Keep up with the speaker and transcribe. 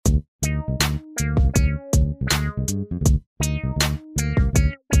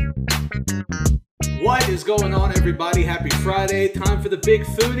is going on, everybody? Happy Friday. Time for the Big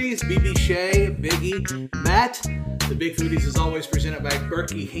Foodies. BB Shea, Biggie, Matt. The Big Foodies is always presented by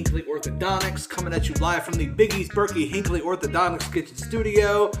Berky Hinckley Orthodontics, coming at you live from the Biggie's Berky Hinckley Orthodontics kitchen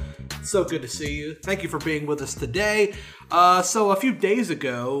studio. So good to see you. Thank you for being with us today. So a few days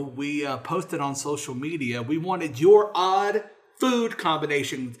ago, we posted on social media, we wanted your odd food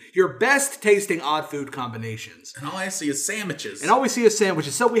combinations, your best tasting odd food combinations. And all I see is sandwiches. And all we see is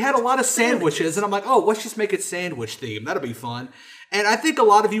sandwiches. So we had a lot of sandwiches, and I'm like, oh, let's just make it sandwich themed. That'll be fun. And I think a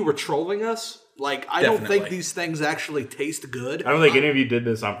lot of you were trolling us. Like, I don't think these things actually taste good. I don't think any of you did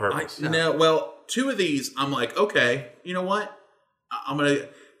this on purpose. No, well, two of these, I'm like, okay, you know what? I'm going to,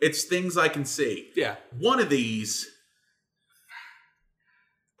 it's things I can see. Yeah. One of these,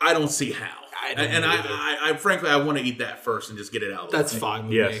 I don't see how. I frankly, I want to eat that first and just get it out of the way. That's fine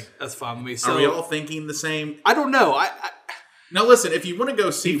with me. That's fine with me. So, are we all thinking the same? I don't know. Now, listen, if you want to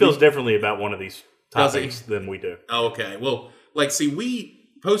go see... He feels differently about one of these topics than we do. Oh, okay. Well, like, see, we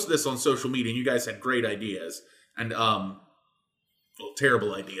posted this on social media, and you guys had great ideas. And, well,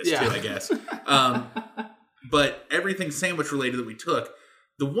 terrible ideas, too, I guess. But everything sandwich-related that we took,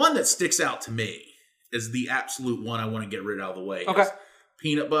 the one that sticks out to me is the absolute one I want to get rid of the way. Okay.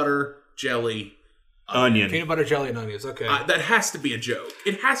 Peanut butter, jelly, onion. Peanut butter, jelly, and onions. Okay. That has to be a joke.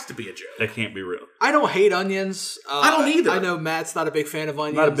 It has to be a joke. That can't be real. I don't hate onions. I don't either. I know Matt's not a big fan of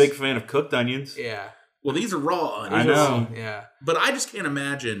onions. I'm not a big fan of cooked onions. Yeah. Well, these are raw onions. I know. Yeah. But I just can't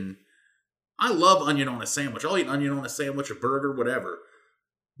imagine. I love onion on a sandwich. I'll eat onion on a sandwich, a burger, whatever.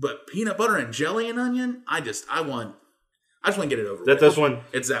 But peanut butter and jelly and onion, I just want to get it over with. This one?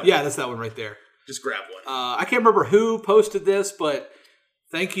 It's that one. Yeah, that's that one right there. Just grab one. I can't remember who posted this, but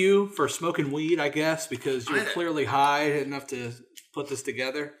thank you for smoking weed, I guess, because you're clearly high enough to put this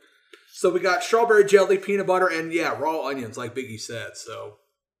together. So we got strawberry jelly, peanut butter, and yeah, raw onions, like Biggie said. So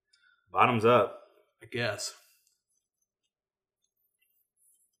Bottoms up. I guess.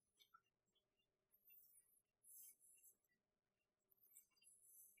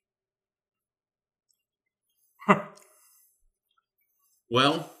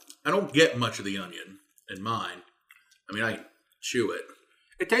 Well, I don't get much of the onion in mine. I mean, I chew it.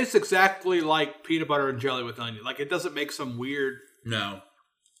 It tastes exactly like peanut butter and jelly with onion. Like, it doesn't make some weird... No.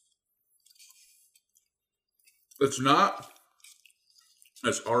 It's not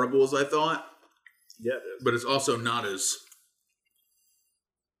as horrible as I thought. Yeah, it is. But it's also not as...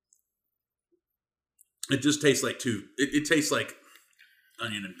 It just tastes like two... It tastes like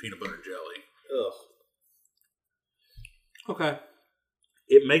onion and peanut butter and jelly. Ugh. Okay.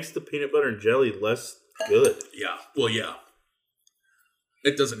 It makes the peanut butter and jelly less good. Yeah. Well, yeah.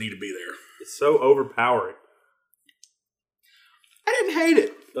 It doesn't need to be there. It's so overpowering. I didn't hate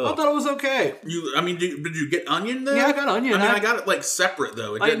it. Ugh. I thought it was okay. Did you get onion though? Yeah, I got onion. I got it like separate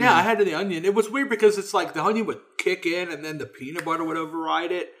though. I had the onion. It was weird because it's like the onion would kick in and then the peanut butter would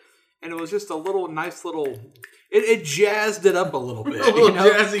override it. And it was just a nice little... It jazzed it up a little bit. A little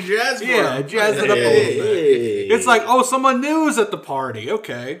jazzy jazz. Yeah, it jazzed it up a little bit. It's like, oh, someone new is at the party.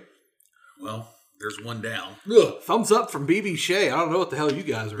 Okay. Well, there's one down. Ugh. Thumbs up from BB Shea. I don't know what the hell you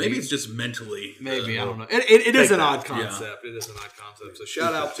guys are Maybe eating. it's just mentally. Maybe, I don't know. It is an odd concept. Yeah. It is an odd concept. So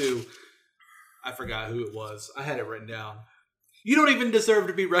shout out to, I forgot who it was. I had it written down. You don't even deserve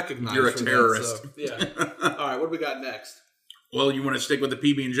to be recognized. You're a for terrorist. That, so, yeah. All right, what do we got next? Well, you want to stick with the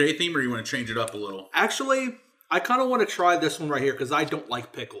PB&J theme or you want to change it up a little? Actually, I kind of want to try this one right here because I don't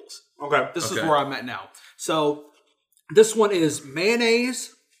like pickles. Okay. This is where I'm at now. So this one is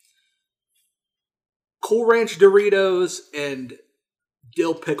mayonnaise, Cool Ranch Doritos, and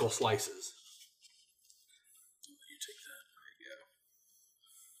dill pickle slices. You take that. There you go.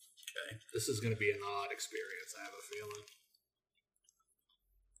 Okay. This is going to be an odd experience, I have a feeling.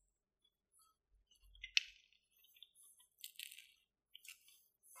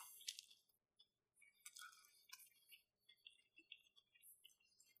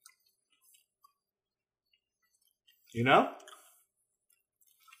 You know?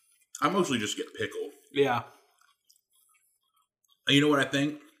 I mostly just get pickle. Yeah. And you know what I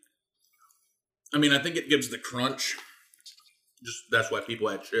think? I mean, I think it gives the crunch. Just that's why people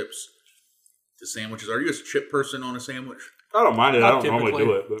add chips to sandwiches. Are you a chip person on a sandwich? I don't mind it. I don't typically. normally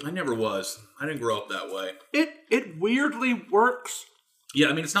do it. But I never was. I didn't grow up that way. It weirdly works. Yeah,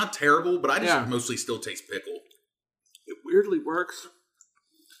 I mean, it's not terrible, but I just mostly still taste pickle. It weirdly works.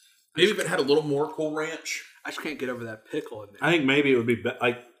 Maybe if it had a little more Cool Ranch. I just can't get over that pickle in there. I think maybe it would be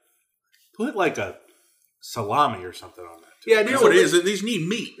like put like a salami or something on that. Too. Yeah, You know what it is? These need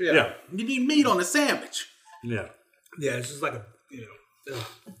meat. Yeah. You need meat on a sandwich. Yeah. Yeah, it's just like a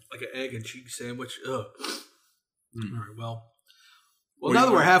like an egg and cheese sandwich. Ugh. All right, well, Well, now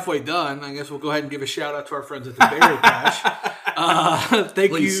that we're halfway done, I guess we'll go ahead and give a shout out to our friends at the Berry Patch.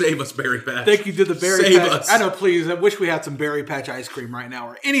 Please save us, Berry Patch. Thank you to the Berry Save Patch. us. I know, please. I wish we had some Berry Patch ice cream right now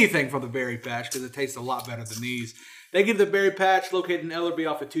or anything from the Berry Patch because it tastes a lot better than these. Thank you to the Berry Patch located in Ellerby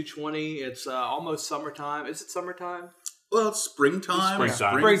off of 220. It's almost summertime. Is it summertime? Well, it's springtime.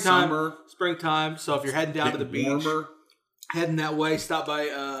 Springtime. So if you're heading down to the beach, heading that way, stop by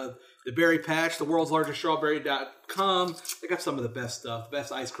the Berry Patch, the world's largest strawberry.com. They got some of the best stuff,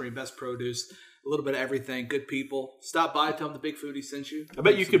 best ice cream, best produce, a little bit of everything. Good people. Stop by, tell them the Big Foodie sent you. I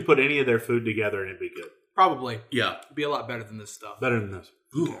bet you could put any of their food together and it'd be good. Probably. Yeah. It'd be a lot better than this stuff. Better than this.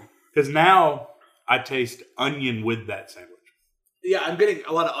 Because now I taste onion with that sandwich. Yeah, I'm getting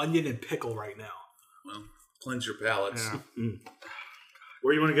a lot of onion and pickle right now. Well, cleanse your palates. Yeah.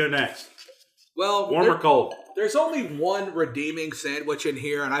 Where you want to go next? Well, warm or cold? There's only one redeeming sandwich in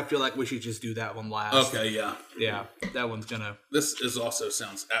here, and I feel like we should just do that one last. Okay, yeah. Yeah, that one's gonna... This is also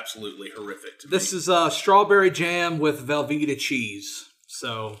sounds absolutely horrific to me. This is strawberry jam with Velveeta cheese.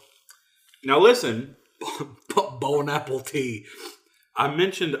 So... Now listen. Bone apple tea. I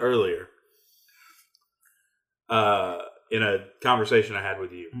mentioned earlier in a conversation I had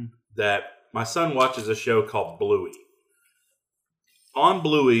with you that my son watches a show called Bluey. On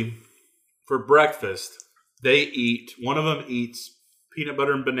Bluey, for breakfast, one of them eats peanut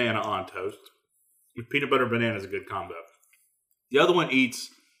butter and banana on toast. Peanut butter and banana is a good combo. The other one eats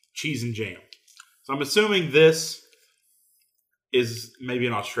cheese and jam. So I'm assuming this is maybe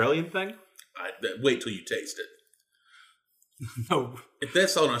an Australian thing? Wait till you taste it. No. If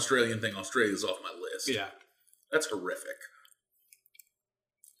that's an Australian thing, Australia's off my list. Yeah. That's horrific.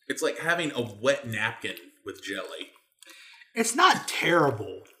 It's like having a wet napkin with jelly. It's not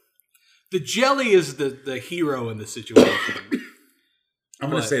terrible. The jelly is the hero in the situation. I'm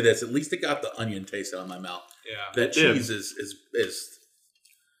going to say this. At least it got the onion taste out of my mouth. Yeah. That cheese is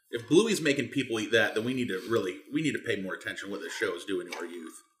if Bluey's making people eat that, then we need to pay more attention to what this show is doing to our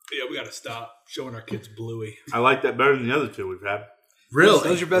youth. Yeah, we got to stop showing our kids Bluey. I like that better than the other two we've had. Really?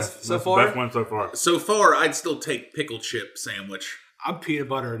 Those are your best so That's far? the best one so far. So far, I'd still take pickle chip sandwich. I'm peanut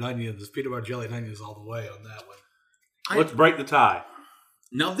butter and onions. Peanut butter, jelly, and onions all the way on that one. Let's break the tie.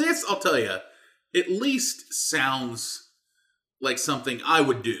 Now this, I'll tell you, at least sounds like something I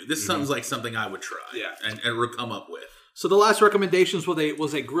would do. This sounds like something I would try. Yeah. And come up with. So the last recommendations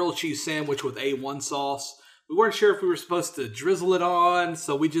was a grilled cheese sandwich with A1 sauce. We weren't sure if we were supposed to drizzle it on,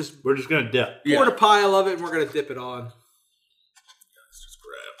 so we're just going to dip. poured a pile of it and we're going to dip it on. Let's just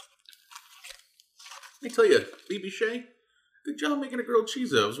grab. Let me tell you, BB Shea, good job making a grilled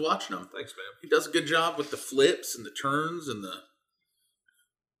cheese. I was watching him. Thanks, man. He does a good job with the flips and the turns and the...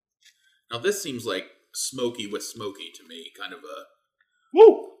 Now this seems like smoky with smoky to me. Kind of a...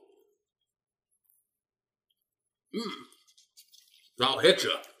 Woo! I'll hit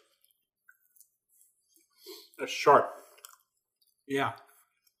you. That's sharp. Yeah.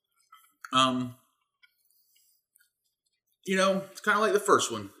 It's kind of like the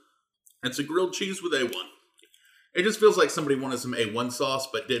first one. It's a grilled cheese with A1. It just feels like somebody wanted some A1 sauce,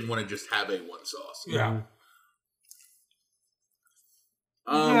 but didn't want to just have A1 sauce. Yeah.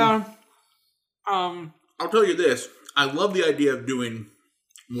 I'll tell you this. I love the idea of doing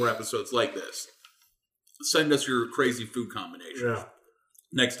more episodes like this. Send us your crazy food combinations. Yeah.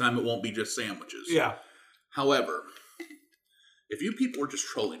 Next time it won't be just sandwiches. Yeah. However, if you people are just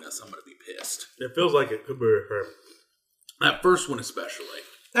trolling us, I'm going to be pissed. It feels like it could be her. That first one especially.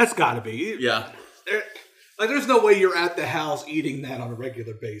 That's got to be. Yeah. There's no way you're at the house eating that on a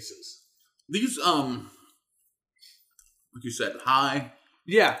regular basis. These, like you said, high.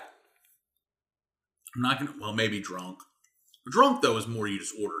 Yeah. I'm not going to, well, maybe drunk. Drunk, though, is more you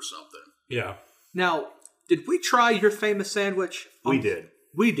just order something. Yeah. Now, did we try your famous sandwich? We did.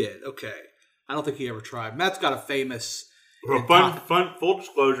 We did. Okay. I don't think he ever tried. Matt's got a famous... Full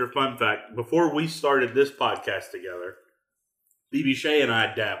disclosure, fun fact. Before we started this podcast together, BB Shea and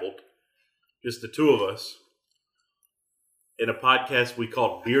I dabbled, just the two of us, in a podcast we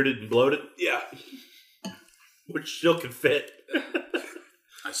called Bearded and Bloated. Yeah. Which still could fit.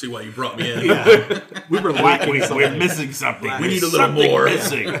 I see why you brought me in. Yeah. We were lacking something. We're missing something. We need a little more.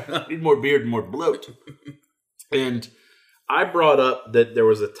 Missing. Need more beard and more bloat. And I brought up that there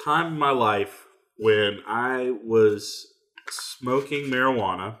was a time in my life when I was smoking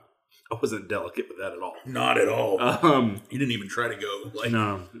marijuana. I wasn't delicate with that at all. Not at all. You didn't even try to go.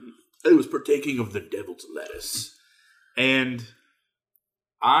 No. I was partaking of the devil's lettuce. And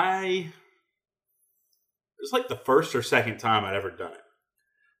it was like the first or second time I'd ever done it.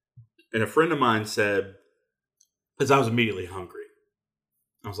 And a friend of mine said, because I was immediately hungry.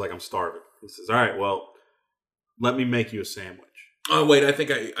 I was like, I'm starving. He says, all right, well, let me make you a sandwich. Oh wait, I think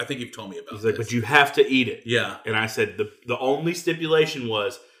you've told me about. He's like, but you have to eat it. Yeah. And I said the only stipulation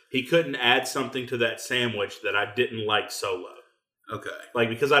was he couldn't add something to that sandwich that I didn't like solo. Okay. Like,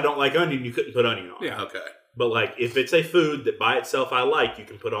 because I don't like onion, you couldn't put onion on. Yeah. Okay. But like, if it's a food that by itself I like, you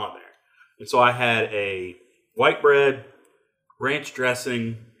can put on there. And so I had a white bread, ranch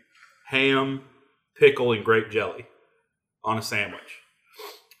dressing, ham, pickle, and grape jelly on a sandwich.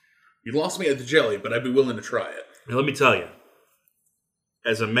 You lost me at the jelly, but I'd be willing to try it. Now, let me tell you,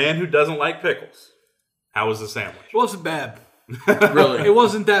 as a man who doesn't like pickles, how was the sandwich? It wasn't bad. Really? It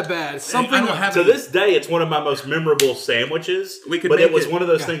wasn't that bad. Something to this day, it's one of my most memorable sandwiches. But it was one of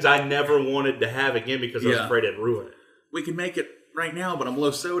those things I never wanted to have again because I was afraid I'd ruin it. We can make it right now, but I'm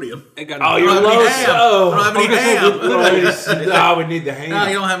low sodium. You're low sodium. I don't have any ham. No, we need the ham. No,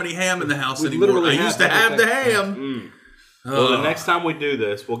 you don't have any ham in the house anymore. I used to have the ham. Well, the next time we do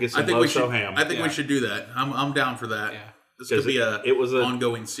this, we'll get some low-so ham. I think we should do that. I'm down for that. Yeah. This could be an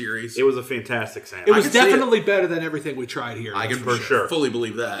ongoing series. It was a fantastic sandwich. It was definitely better than everything we tried here. I can for sure fully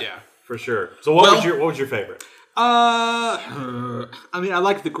believe that. Yeah, for sure. So what was your favorite? I mean, I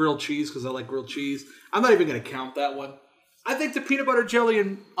like the grilled cheese because I like grilled cheese. I'm not even going to count that one. I think the peanut butter jelly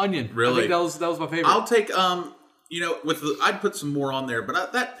and onion. Really, I think that was my favorite. I'll take I'd put some more on there,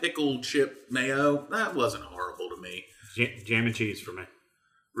 but that pickled chip mayo that wasn't horrible to me. Jam and cheese for me.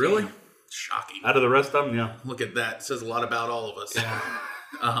 Really? Damn. Shocking. Out of the rest of them, yeah. Look at that. It says a lot about all of us.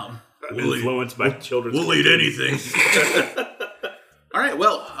 Yeah. Influenced by children. We'll eat anything. All right.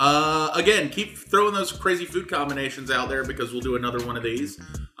 Well, again, keep throwing those crazy food combinations out there because we'll do another one of these.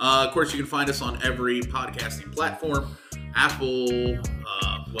 Of course, you can find us on every podcasting platform. Apple,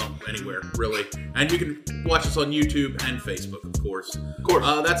 anywhere, really. And you can watch us on YouTube and Facebook, of course. Of course.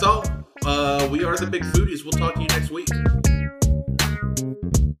 That's all. We are the Big Foodies. We'll talk to you next week.